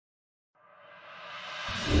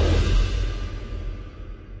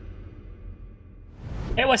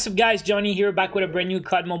what's up guys, Johnny here, back with a brand new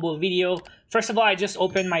CoD Mobile video. First of all, I just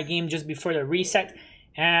opened my game just before the reset,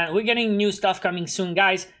 and we're getting new stuff coming soon,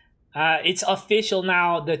 guys. It's official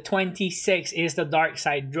now, the 26th is the Dark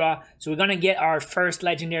Side draw, so we're gonna get our first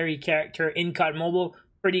legendary character in CoD Mobile.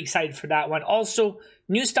 Pretty excited for that one. Also,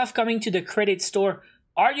 new stuff coming to the credit store.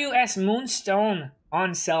 RUS Moonstone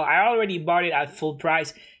on sale. I already bought it at full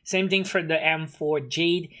price. Same thing for the M4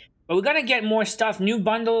 Jade. But we're gonna get more stuff, new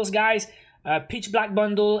bundles, guys. Pitch Black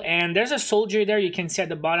bundle, and there's a soldier there you can see at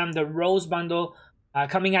the bottom, the Rose bundle,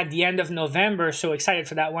 coming at the end of November, so excited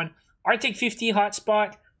for that one. Arctic 50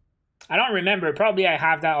 hotspot, I don't remember, probably I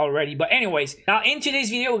have that already, but anyways, now in today's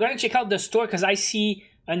video we're going to check out the store because I see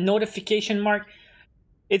a notification mark.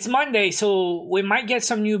 It's Monday, so we might get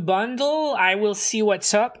some new bundle. I will see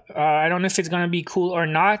what's up. I don't know if it's gonna be cool or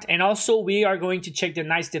not. And also we are going to check the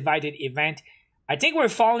Nice Divided event. I think we're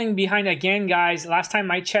falling behind again, guys. Last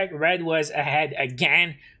time I checked, Red was ahead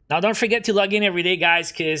again. Now, don't forget to log in every day,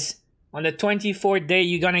 guys, because on the 24th day,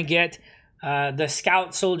 you're going to get the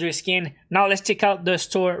Scout Soldier skin. Now, let's check out the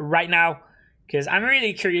store right now, because I'm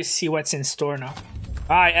really curious to see what's in store now.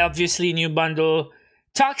 All right, obviously, new bundle.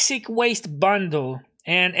 Toxic Waste bundle.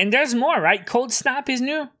 And there's more, right? Cold Snap is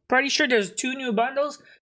new. Pretty sure there's two new bundles.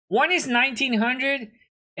 One is 1900.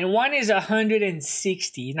 And one is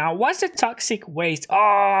 160. Now, what's the Toxic Waste?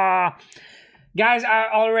 Oh, guys, I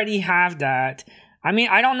already have that. I mean,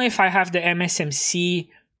 I don't know if I have the MSMC,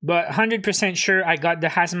 but 100% sure I got the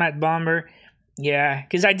Hazmat Bomber. Yeah,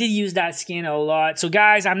 because I did use that skin a lot. So,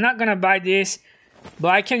 guys, I'm not going to buy this,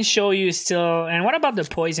 but I can show you still. And what about the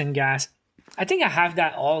Poison Gas? I think I have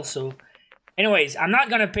that also. Anyways, I'm not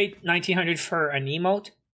going to pay 1900 for an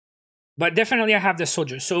emote. But definitely I have the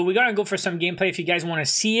soldier. So we're gonna go for some gameplay if you guys want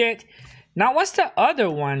to see it. Now, what's the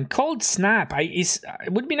other one? Cold Snap. It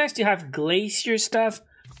would be nice to have Glacier stuff.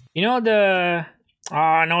 You know the...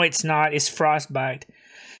 Oh, no, it's not. It's Frostbite.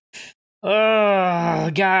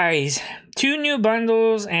 Guys. Two new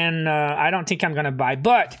bundles, and I don't think I'm gonna buy.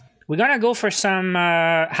 But we're gonna go for some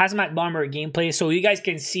Hazmat Bomber gameplay so you guys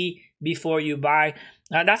can see before you buy.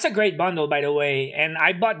 That's a great bundle, by the way, and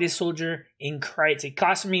I bought this soldier in crates. It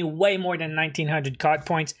cost me way more than 1900 COD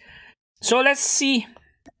points. So let's see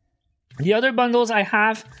the other bundles I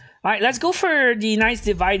have. All right, let's go for the Nice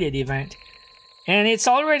Divided event. And it's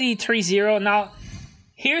already 3-0. Now,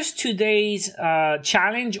 here's today's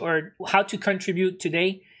challenge, or how to contribute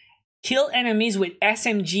today. Kill enemies with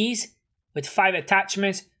SMGs with 5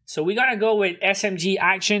 attachments. So we're gonna go with SMG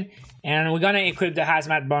action, and we're gonna equip the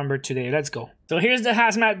Hazmat Bomber today. Let's go. So here's the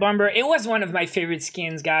Hazmat Bomber. It was one of my favorite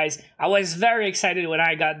skins, guys. I was very excited when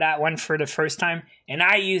I got that one for the first time, and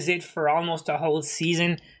I used it for almost a whole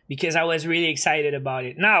season because I was really excited about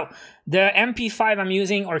it. Now, the MP5 I'm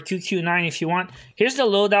using, or QQ9 if you want. Here's the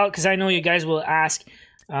loadout, because I know you guys will ask.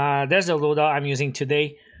 There's the loadout I'm using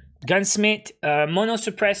today. Gunsmith, Mono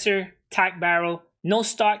Suppressor, Tac Barrel, No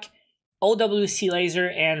Stock, OWC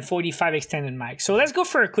laser, and 45 extended mag. So let's go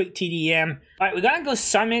for a quick TDM. Alright, we're gonna go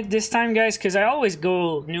Summit this time, guys, because I always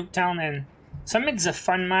go Nuketown, and Summit's a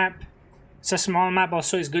fun map. It's a small map,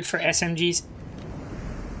 also it's good for SMGs.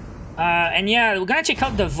 And yeah, we're gonna check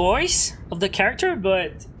out the voice of the character,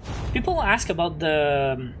 but people ask about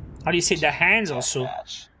the, how do you say, the hands also.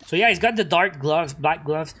 So yeah, he's got the dark gloves, black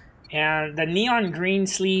gloves, and the neon green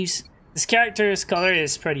sleeves. This character's color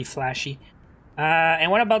is pretty flashy. And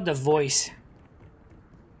what about the voice?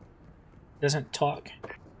 Doesn't talk.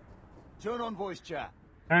 Turn on voice chat.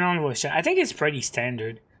 Turn on voice chat. I think it's pretty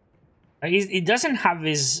standard. Like, it doesn't have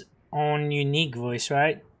his own unique voice,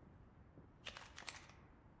 right?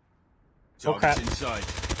 Oh crap. Inside.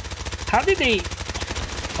 How did they...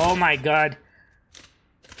 Oh my god.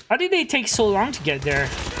 How did they take so long to get there?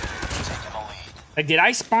 Like, did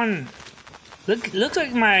I spawn... Looks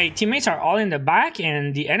like my teammates are all in the back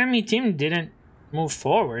and the enemy team didn't move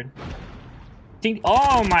forward.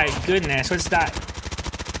 Oh my goodness, what's that?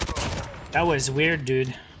 That was weird,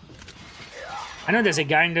 dude. I know there's a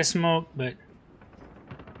guy in the smoke, but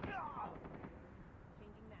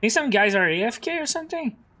I think some guys are AFK or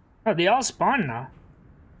something. Oh, they all spawn now.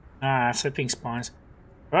 Ah, flipping spawns.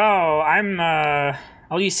 Bro, I'm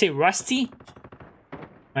how do you say, rusty?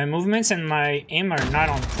 My movements and my aim are not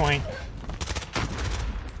on point.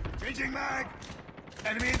 Mag.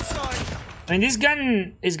 Enemy inside. I mean, this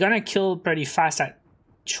gun is gonna kill pretty fast at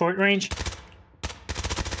short range.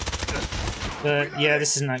 But yeah,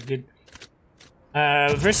 this is not good.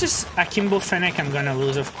 Versus Akimbo Fennec, I'm gonna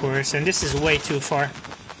lose, of course. And this is way too far.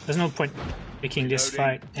 There's no point picking this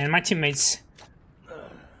fight. And my teammates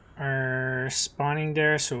are spawning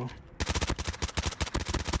there, so...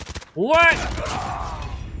 What?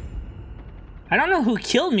 I don't know who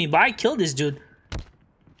killed me, but I killed this dude.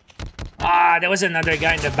 Ah, there was another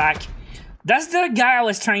guy in the back. That's the guy I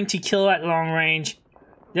was trying to kill at long range.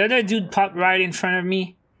 The other dude popped right in front of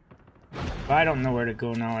me. But I don't know where to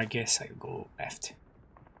go now. I guess I go left.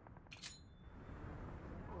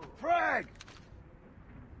 Frag!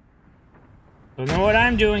 Don't know what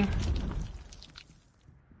I'm doing.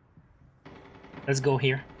 Let's go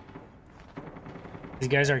here. These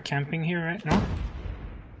guys are camping here, right? No?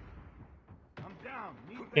 I'm down.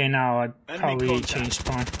 Okay, now I'd probably change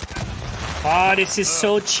spawn. Oh, this is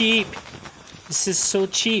so cheap. This is so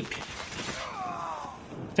cheap.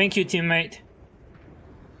 Thank you, teammate.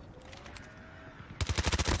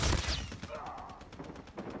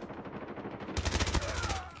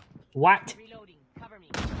 What? Reloading. Cover me.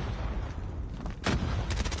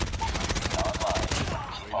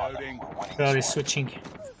 Reloading. Oh, they're switching.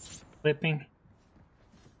 Flipping.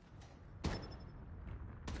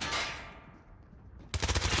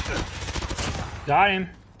 Got him.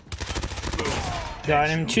 Got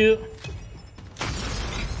him too.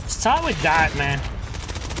 Start with that, man.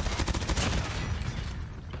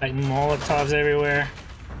 Like Molotovs everywhere.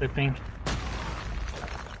 Flipping.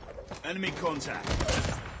 Enemy contact.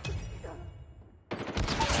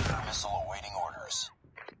 Missile awaiting orders.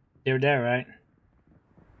 They're there, right?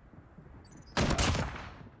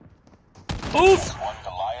 Oof! One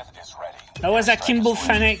Goliath is ready. That was a Kimbo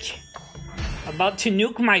Fennec. About to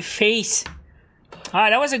nuke my face. Ah,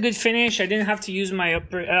 that was a good finish. I didn't have to use my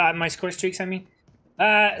my score streaks, I mean.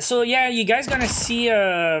 So yeah, you guys gonna see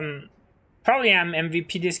probably I'm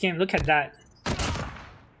MVP this game. Look at that.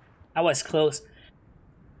 That was close.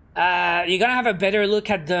 You're gonna have a better look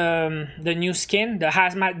at the new skin, the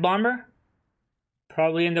Hazmat Bomber.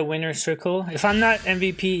 Probably in the winner's circle. If I'm not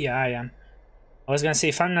MVP, yeah, I am. I was gonna say,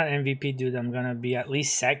 if I'm not MVP, dude, I'm gonna be at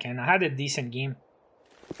least second. I had a decent game.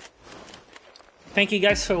 Thank you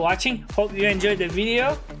guys for watching. Hope you enjoyed the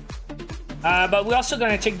video. But we're also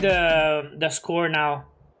gonna check the score now.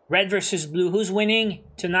 Red versus blue. Who's winning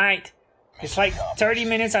tonight? It's like 30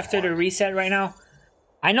 minutes after the reset right now.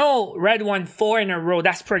 I know red won 4 in a row.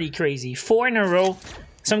 That's pretty crazy. 4 in a row.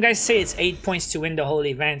 Some guys say it's 8 points to win the whole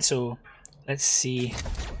event. So let's see.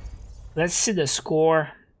 Let's see the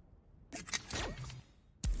score.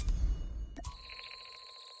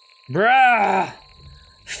 Bruh.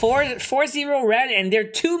 4-0 red, and they're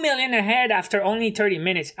 2 million ahead after only 30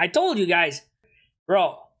 minutes. I told you guys,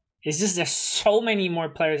 bro, it's just there's so many more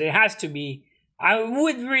players. It has to be. I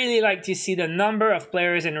would really like to see the number of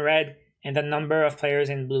players in red and the number of players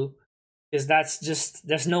in blue, because that's just,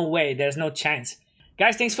 there's no way, there's no chance.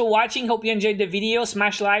 Guys, thanks for watching. Hope you enjoyed the video.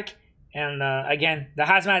 Smash like, and again, the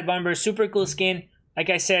Hazmat Bomber, super cool skin. Like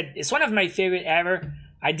I said, it's one of my favorite ever.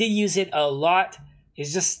 I did use it a lot.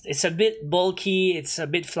 It's just, it's a bit bulky, it's a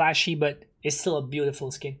bit flashy, but it's still a beautiful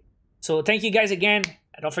skin. So thank you guys again.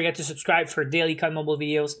 Don't forget to subscribe for daily CoD Mobile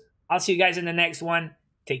videos. I'll see you guys in the next one.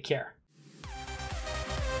 Take care.